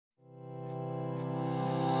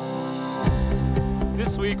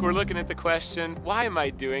This week we're looking at the question, why am I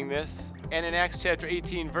doing this? And in Acts chapter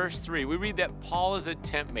 18, verse 3, we read that Paul is a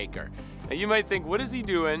tent maker. Now you might think, what is he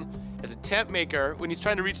doing as a tent maker when he's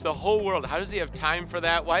trying to reach the whole world? How does he have time for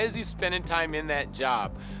that? Why is he spending time in that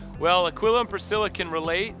job? Well, Aquila and Priscilla can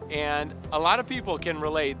relate, and a lot of people can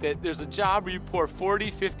relate that there's a job where you pour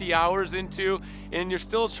 40, 50 hours into, and you're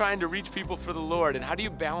still trying to reach people for the Lord. And how do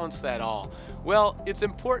you balance that all? Well, it's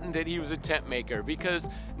important that he was a tent maker because,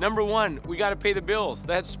 number one, we got to pay the bills.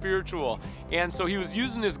 That's spiritual. And so he was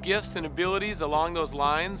using his gifts and abilities along those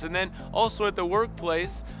lines. And then also at the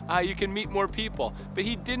workplace, you can meet more people. But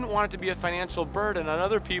he didn't want it to be a financial burden on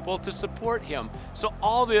other people to support him. So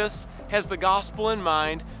all this has the gospel in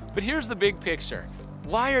mind. But here's the big picture.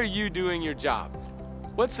 Why are you doing your job?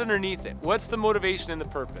 What's underneath it? What's the motivation and the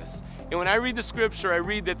purpose? And when I read the scripture, I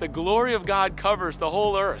read that the glory of God covers the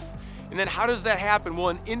whole earth. And then how does that happen? Well,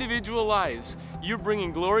 in individual lives, you're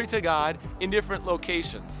bringing glory to God in different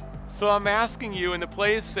locations. So I'm asking you in the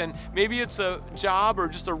place, and maybe it's a job or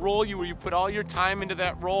just a role where you put all your time into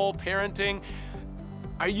that role, parenting.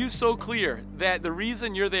 Are you so clear that the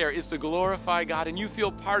reason you're there is to glorify God and you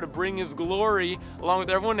feel part of bringing His glory along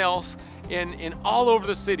with everyone else in all over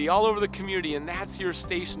the city, all over the community, and that's your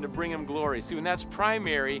station to bring Him glory? See, when that's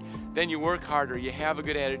primary, then you work harder, you have a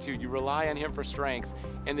good attitude, you rely on Him for strength,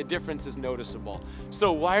 and the difference is noticeable.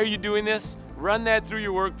 So why are you doing this? Run that through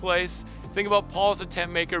your workplace. Think about Paul as a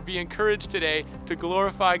tent maker. Be encouraged today to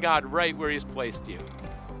glorify God right where He's placed you.